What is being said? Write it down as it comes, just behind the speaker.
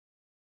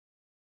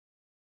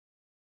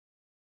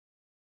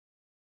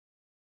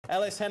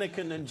Ellis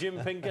Henican and Jim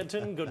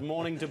Pinkerton, good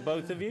morning to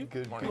both of you.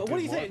 Good morning. What do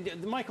you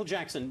think? Michael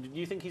Jackson, do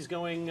you think he's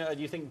going, do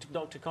you think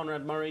Dr.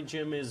 Conrad Murray,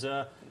 Jim, is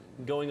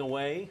going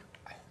away?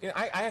 You know,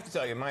 I have to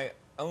tell you, my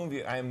own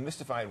view, I am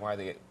mystified why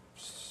the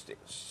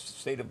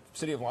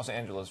city of Los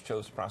Angeles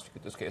chose to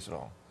prosecute this case at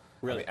all.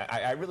 Really?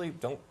 I really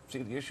don't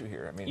see the issue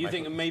here. I mean, you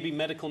think maybe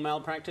medical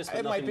malpractice? But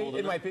it might be. More than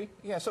it might be.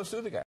 Yeah. So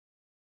sue the guy.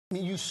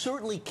 You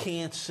certainly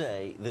can't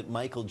say that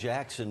Michael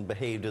Jackson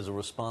behaved as a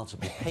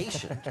responsible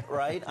patient,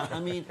 right?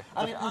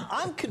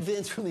 I'm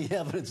convinced from the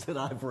evidence that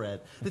I've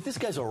read that this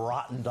guy's a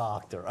rotten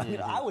doctor. I mean,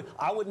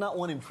 I would not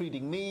want him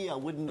treating me. I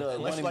wouldn't.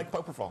 Less like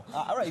propofol.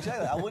 Right,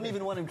 exactly. I wouldn't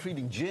even want him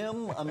treating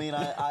Jim. I mean,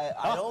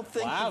 I don't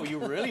think. Wow, you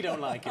really don't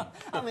like him.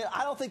 I mean,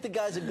 I don't think the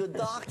guy's a good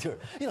doctor.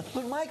 You know,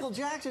 but Michael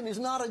Jackson is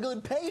not a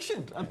good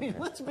patient. I mean,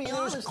 let's be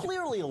honest. There's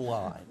clearly a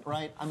line,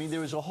 right? I mean,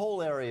 there is a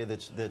whole area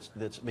that's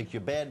makes you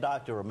a bad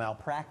doctor or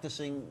malpracticing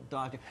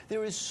doctor.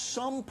 There is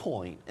some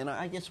point, and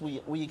I guess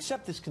we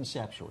accept this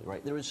conceptually,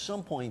 right? There is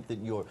some point that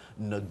your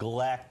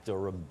neglect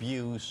or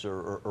abuse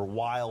or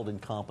wild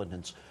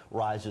incompetence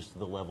rises to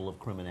the level of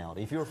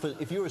criminality.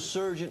 If you're a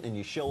surgeon and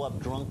you show up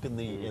drunk in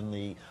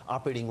the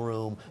operating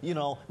room, you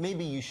know,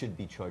 maybe you should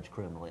be charged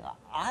criminally.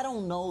 I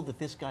don't know that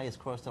this guy has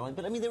crossed the line,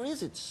 but I mean, there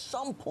is at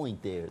some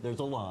point there's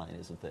a line,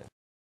 isn't there?